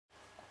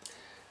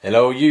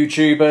Hello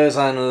YouTubers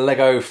and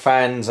Lego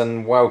fans,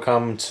 and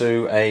welcome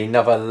to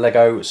another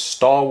Lego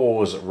Star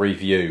Wars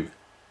review.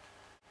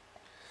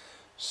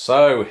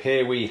 So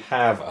here we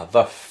have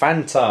the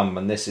Phantom,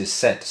 and this is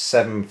set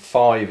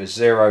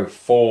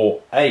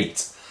 75048.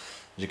 As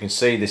you can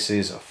see, this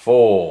is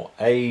for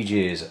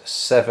ages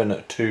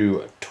 7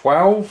 to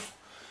 12.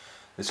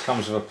 This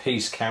comes with a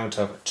piece count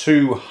of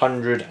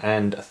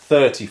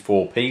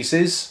 234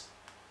 pieces.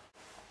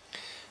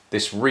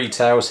 This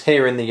retails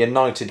here in the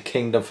United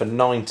Kingdom for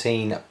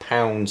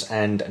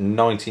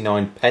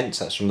 £19.99.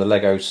 That's from the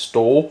Lego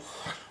Store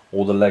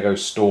or the Lego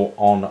Store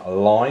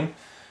online.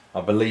 I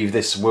believe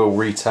this will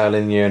retail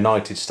in the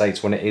United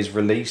States when it is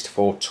released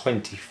for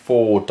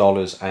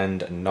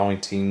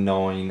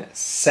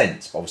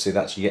 $24.99. Obviously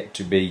that's yet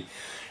to be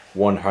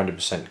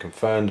 100%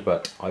 confirmed,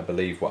 but I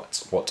believe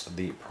what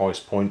the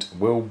price point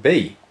will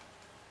be.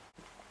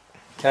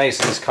 Okay,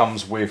 so this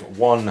comes with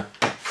one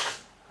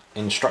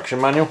instruction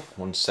manual,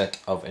 one set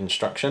of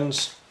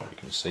instructions. You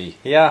can see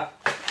here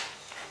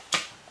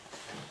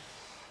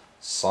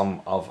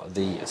some of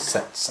the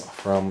sets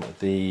from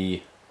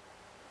the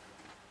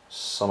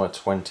summer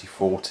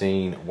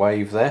 2014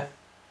 wave there.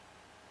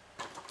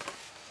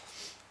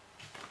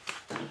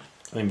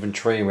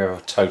 Inventory, we have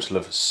a total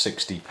of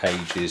 60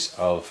 pages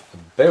of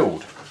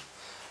build.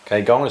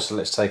 Okay guys, so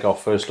let's take our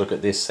first look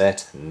at this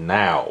set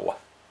now.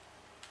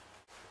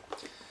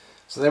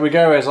 So there we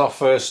go, as our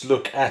first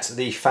look at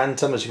the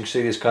Phantom. As you can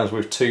see, this comes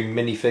with two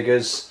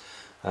minifigures.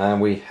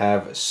 We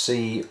have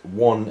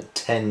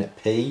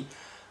C110P,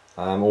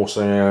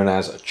 also known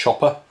as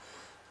Chopper,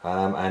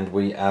 and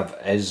we have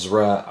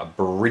Ezra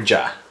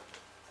Bridger.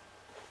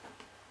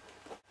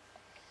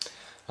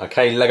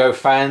 Okay, Lego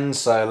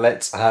fans,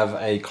 let's have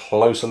a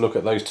closer look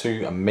at those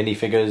two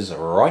minifigures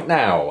right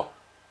now.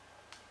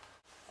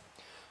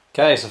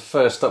 Okay, so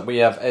first up we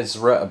have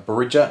Ezra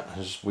Bridger,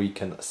 as we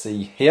can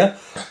see here.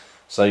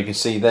 So you can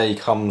see there he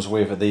comes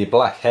with the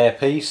black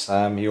hairpiece.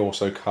 He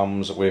also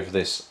comes with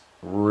this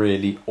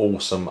really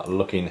awesome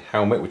looking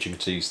helmet, which you can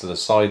see to the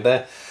side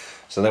there.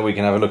 So then we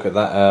can have a look at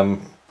that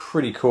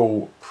pretty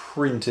cool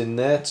print in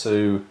there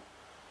to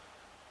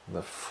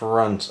the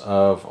front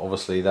of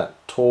obviously that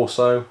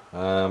torso,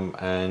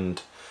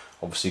 and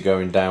obviously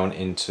going down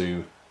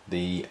into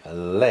the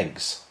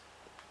legs.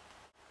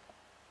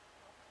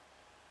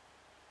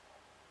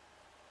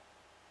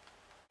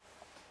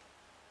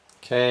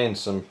 Okay, and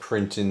some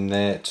print in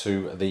there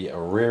to the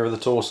rear of the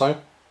torso. And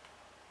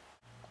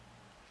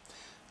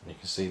you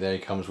can see there he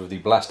comes with the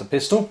blaster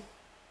pistol.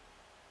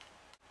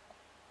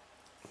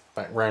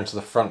 Back round to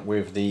the front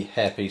with the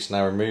hairpiece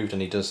now removed,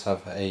 and he does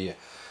have a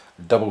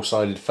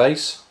double-sided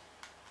face.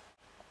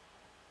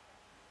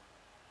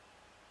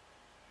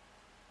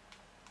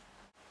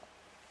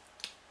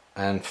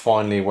 And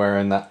finally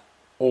wearing that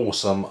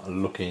awesome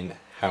looking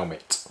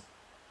helmet.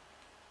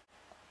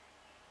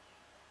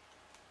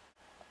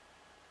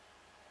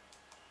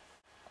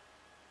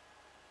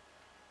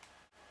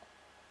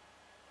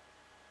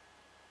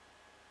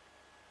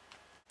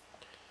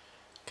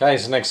 Okay,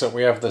 so next up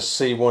we have the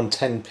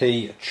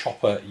C110P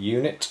Chopper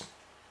unit.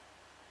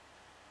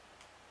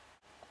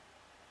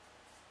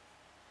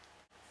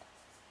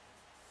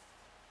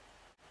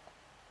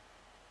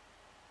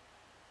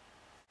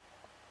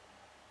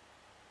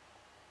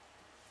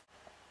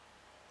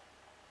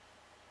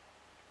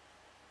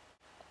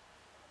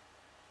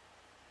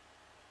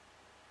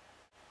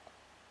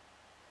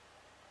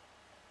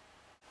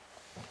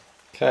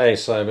 Okay,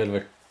 so a bit of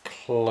a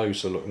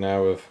closer look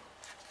now of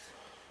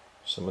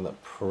some of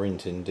that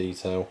print in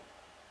detail.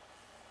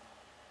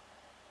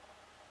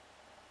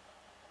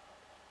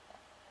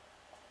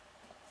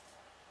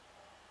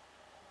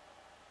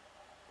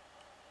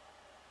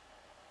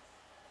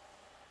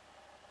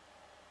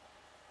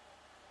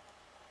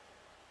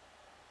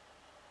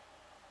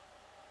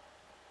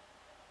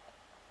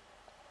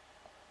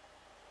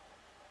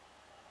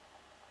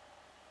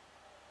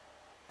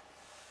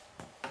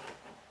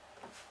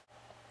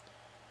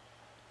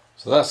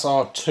 So that's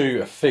our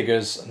two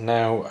figures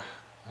now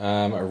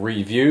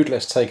reviewed.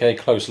 Let's take a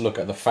closer look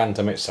at the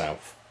Phantom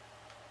itself.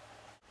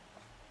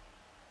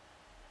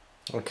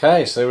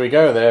 Okay, so here we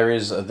go. There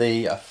is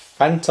the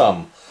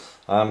Phantom.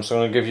 So I'm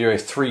going to give you a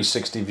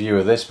 360 view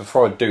of this.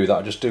 Before I do that,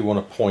 I just do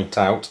want to point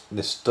out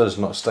this does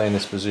not stay in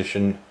this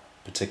position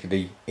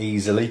particularly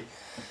easily.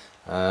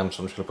 So I'm just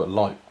going to put a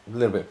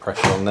little bit of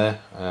pressure on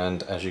there,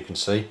 and as you can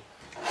see,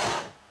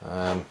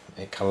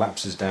 it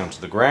collapses down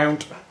to the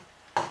ground.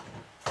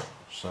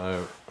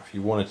 So if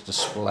you wanted to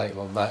display it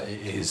like that,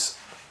 it is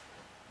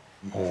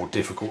more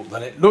difficult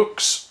than it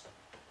looks.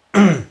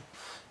 You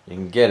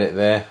can get it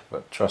there,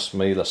 but trust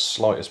me, the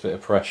slightest bit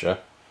of pressure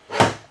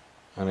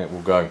and it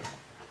will go.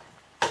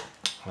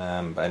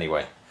 But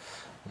anyway,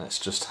 let's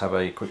just have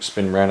a quick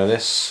spin round of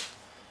this.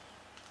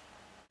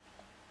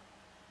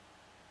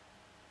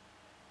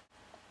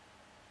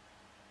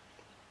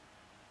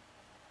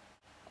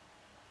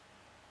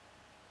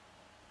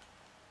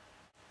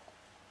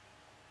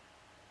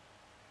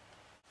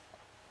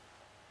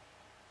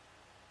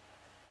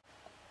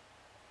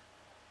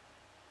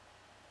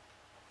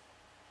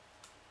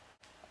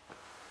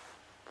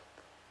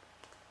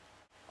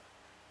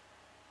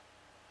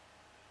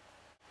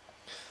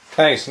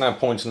 Okay, so now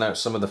pointing out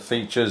some of the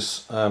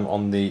features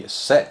on the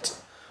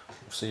set.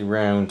 See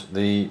around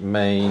the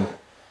main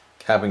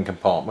cabin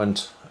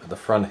compartment at the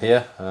front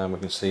here, we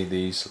can see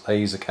these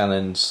laser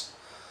cannons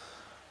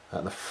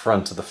at the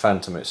front of the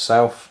Phantom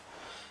itself.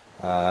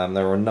 There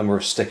are a number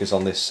of stickers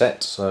on this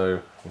set,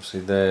 so obviously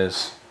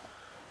there's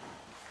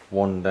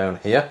one down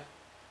here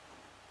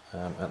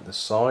at the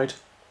side.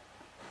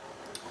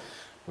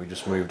 We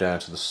just move down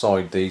to the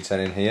side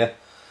detailing here.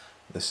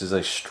 This is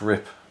a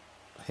strip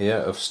here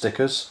of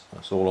stickers,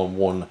 that's all on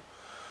one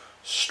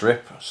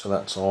strip, so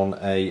that's on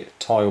a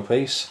tile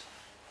piece.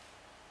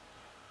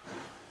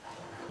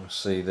 You'll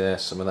see there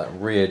some of that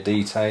rear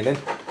detailing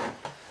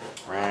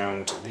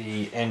around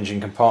the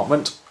engine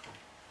compartment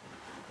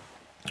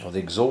or the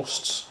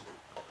exhausts.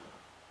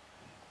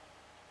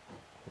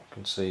 You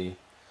can see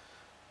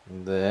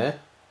there.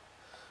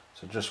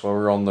 So just while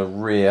we're on the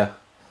rear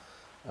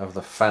of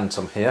the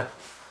Phantom here,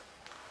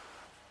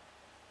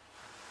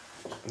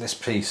 this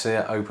piece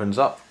here opens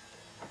up.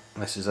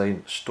 This is a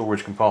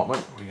storage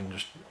compartment. We can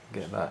just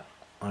get that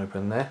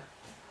open there.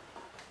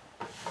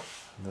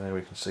 There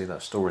we can see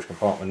that storage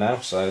compartment now.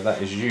 So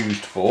that is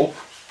used for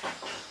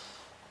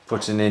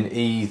putting in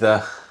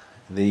either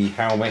the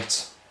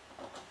helmet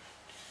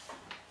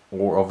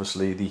or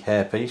obviously the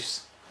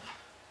hairpiece,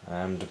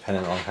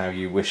 depending on how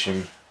you wish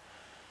him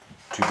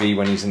to be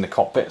when he's in the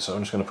cockpit. So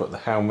I'm just going to put the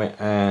helmet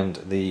and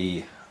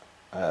the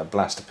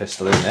blaster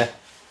pistol in there.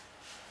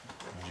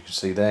 As you can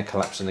see there,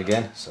 collapsing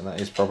again. So that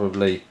is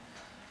probably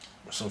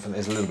something that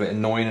is a little bit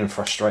annoying and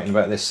frustrating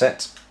about this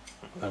set.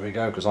 There we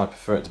go, because I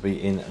prefer it to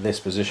be in this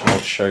position. I'll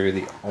show you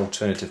the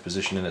alternative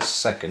position in a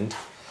second.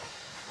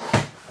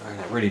 And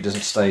it really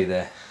doesn't stay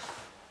there.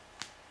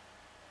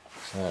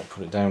 So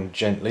put it down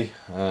gently.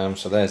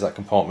 So there's that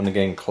compartment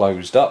again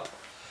closed up.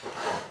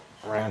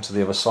 Around to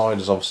the other side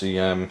is obviously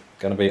going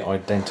to be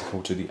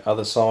identical to the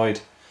other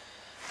side.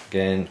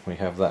 Again, we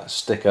have that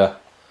sticker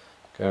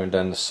going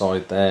down the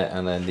side there,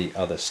 and then the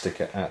other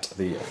sticker at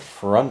the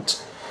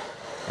front.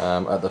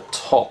 At the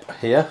top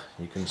here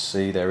you can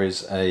see there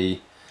is a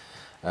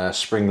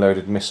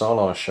spring-loaded missile.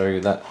 I'll show you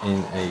that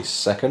in a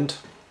second.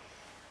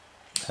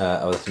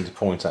 Other thing to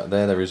point out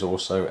there is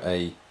also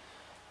a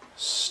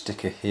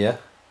sticker here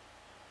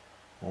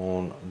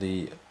on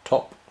the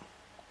top.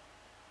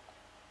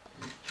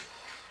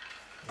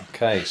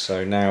 Okay,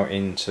 so now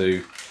into,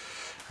 in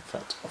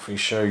fact, if we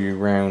show you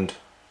round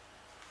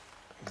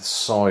the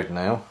side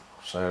now,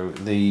 so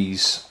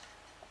these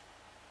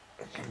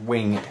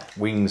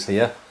wings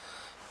here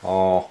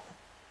are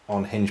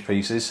on hinge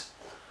pieces.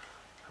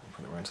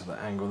 Put it around to that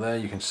angle there,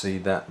 you can see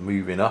that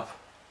moving up.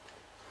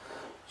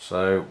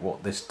 So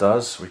what this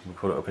does, we can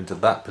put it up into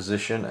that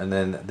position, and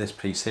then this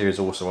piece here is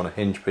also on a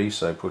hinge piece,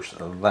 so push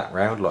that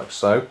round like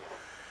so,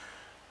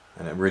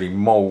 and it really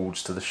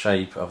moulds to the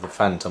shape of the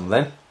Phantom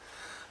then.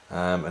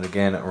 And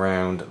again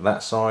around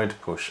that side,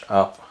 push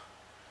up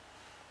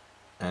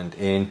and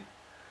in,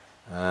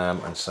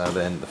 and so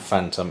then the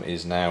Phantom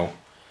is now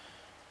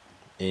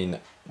in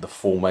the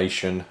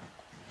formation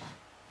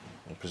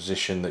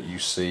position that you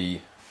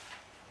see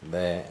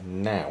there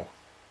now.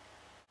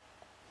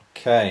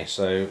 Okay,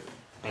 so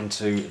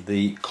into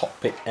the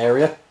cockpit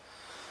area.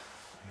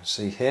 You can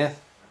see here,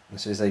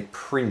 this is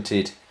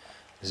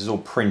all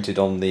printed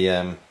on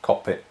the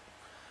cockpit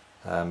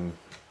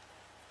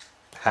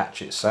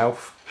hatch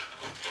itself.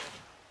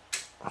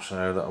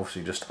 So that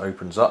obviously just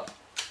opens up.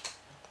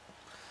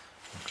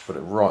 Put it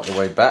right the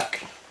way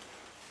back.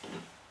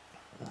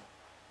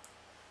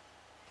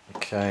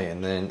 Okay,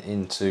 and then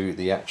into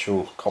the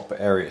actual cockpit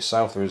area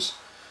itself, there is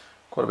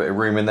quite a bit of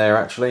room in there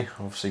actually,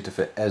 obviously to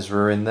fit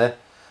Ezra in there.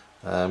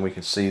 We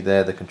can see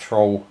there the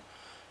control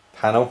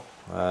panel,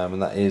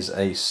 and that is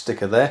a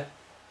sticker there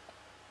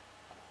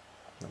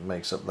that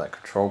makes up that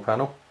control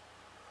panel.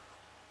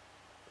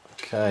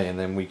 Okay, and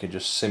then we can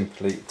just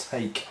simply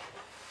take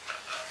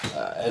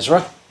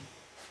Ezra,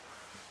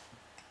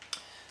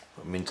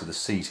 put him into the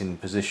seating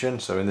position.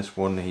 So in this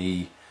one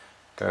he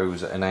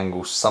goes at an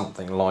angle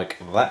something like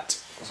that.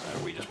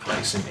 So we just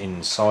place him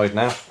inside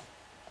now. You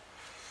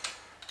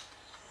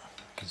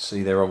can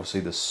see there obviously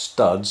the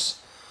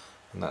studs,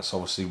 and that's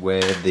obviously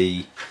where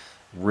the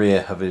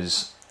rear of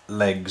his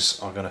legs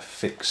are going to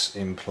fix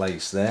in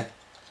place there.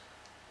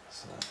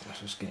 So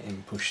let's just get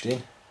him pushed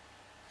in.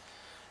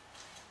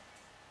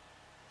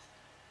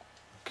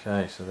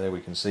 Okay, so there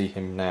we can see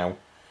him now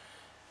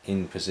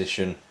in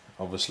position,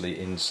 obviously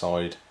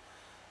inside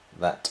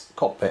that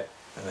cockpit,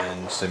 and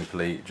then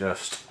simply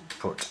just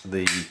put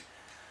the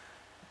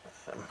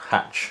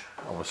hatch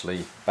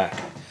obviously back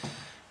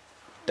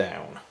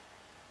down.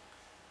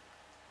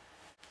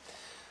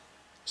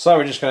 So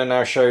we're just going to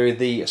now show you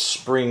the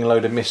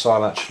spring-loaded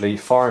missile actually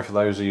firing. For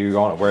those of you who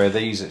aren't aware of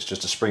these, it's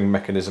just a spring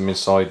mechanism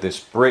inside this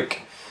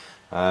brick,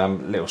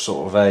 little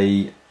sort of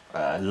a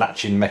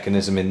latching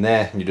mechanism in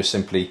there, and you just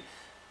simply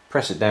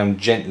press it down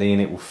gently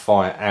and it will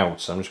fire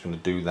out. So I'm just going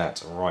to do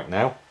that right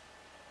now.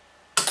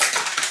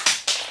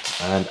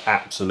 And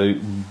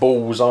absolute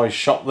bullseye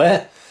shot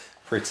there.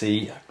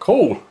 Pretty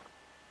cool.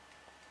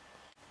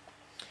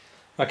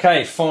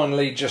 Okay,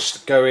 finally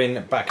just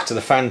going back to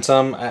the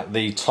Phantom at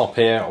the top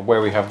here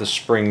where we have the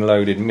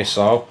spring-loaded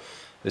missile.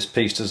 This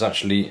piece does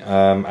actually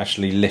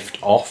lift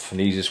off, and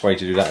the easiest way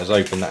to do that is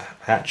open that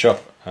hatch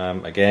up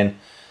again,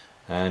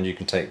 and you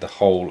can take the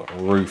whole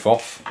roof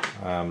off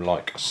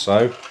like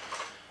so.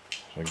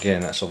 So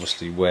again, that's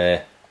obviously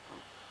where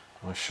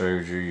I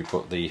showed you, you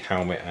put the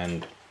helmet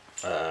and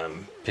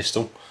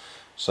pistol.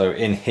 So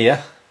in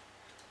here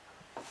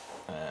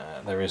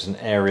there is an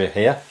area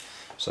here,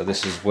 so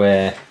this is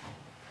where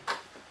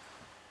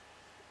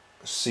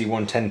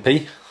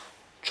C110P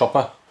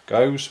chopper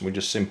goes. We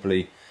just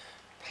simply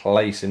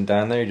place him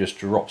down there, he just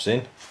drops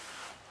in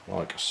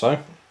like so,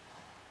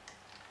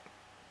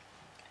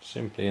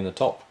 simply in the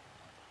top,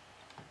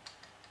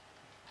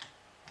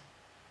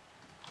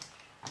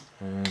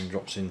 and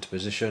drops into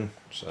position.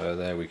 So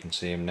there we can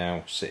see him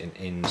now sitting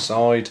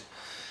inside.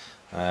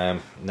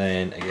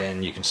 Then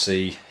again you can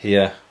see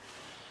here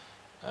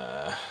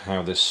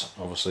how this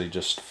obviously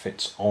just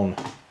fits on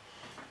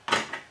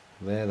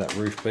there, that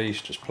roof piece.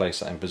 Just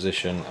place that in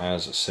position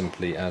as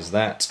simply as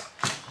that.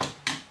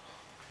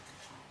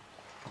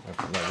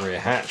 Open that rear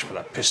hatch, put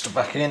that pistol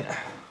back in,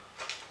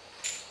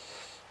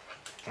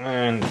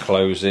 and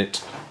close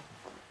it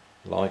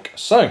like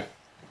so.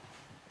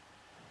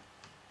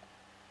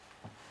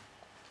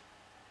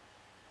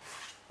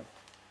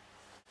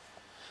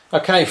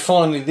 Okay,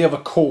 finally the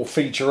other cool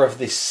feature of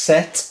this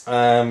set,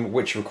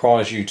 which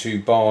requires you to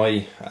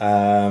buy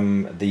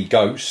the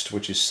Ghost,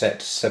 which is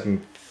set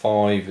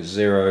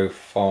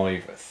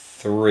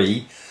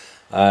 75053.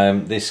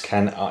 This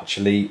can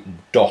actually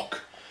dock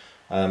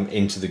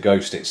into the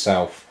Ghost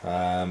itself,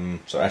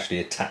 so it actually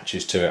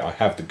attaches to it. I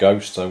have the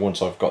Ghost, so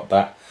once I've got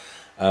that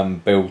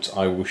built,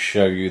 I will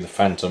show you the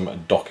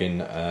Phantom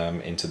docking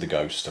into the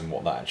Ghost and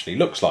what that actually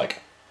looks like.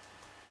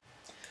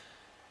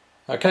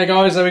 Okay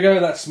guys, there we go,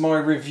 that's my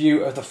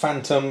review of the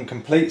Phantom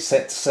complete,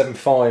 set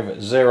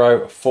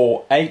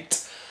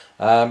 75048.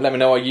 Let me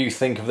know what you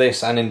think of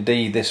this, and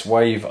indeed this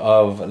wave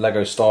of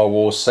Lego Star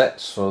Wars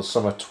sets for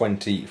summer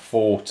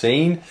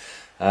 2014.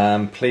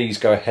 Please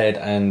go ahead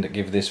and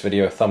give this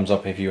video a thumbs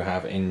up if you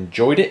have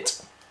enjoyed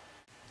it.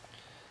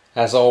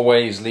 As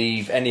always,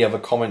 leave any other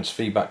comments,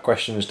 feedback,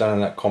 questions down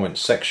in that comment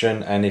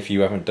section, and if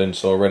you haven't done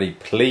so already,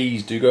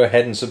 please do go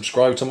ahead and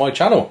subscribe to my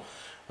channel.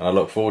 And I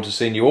look forward to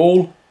seeing you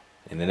all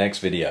in the next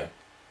video.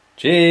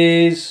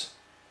 Cheers!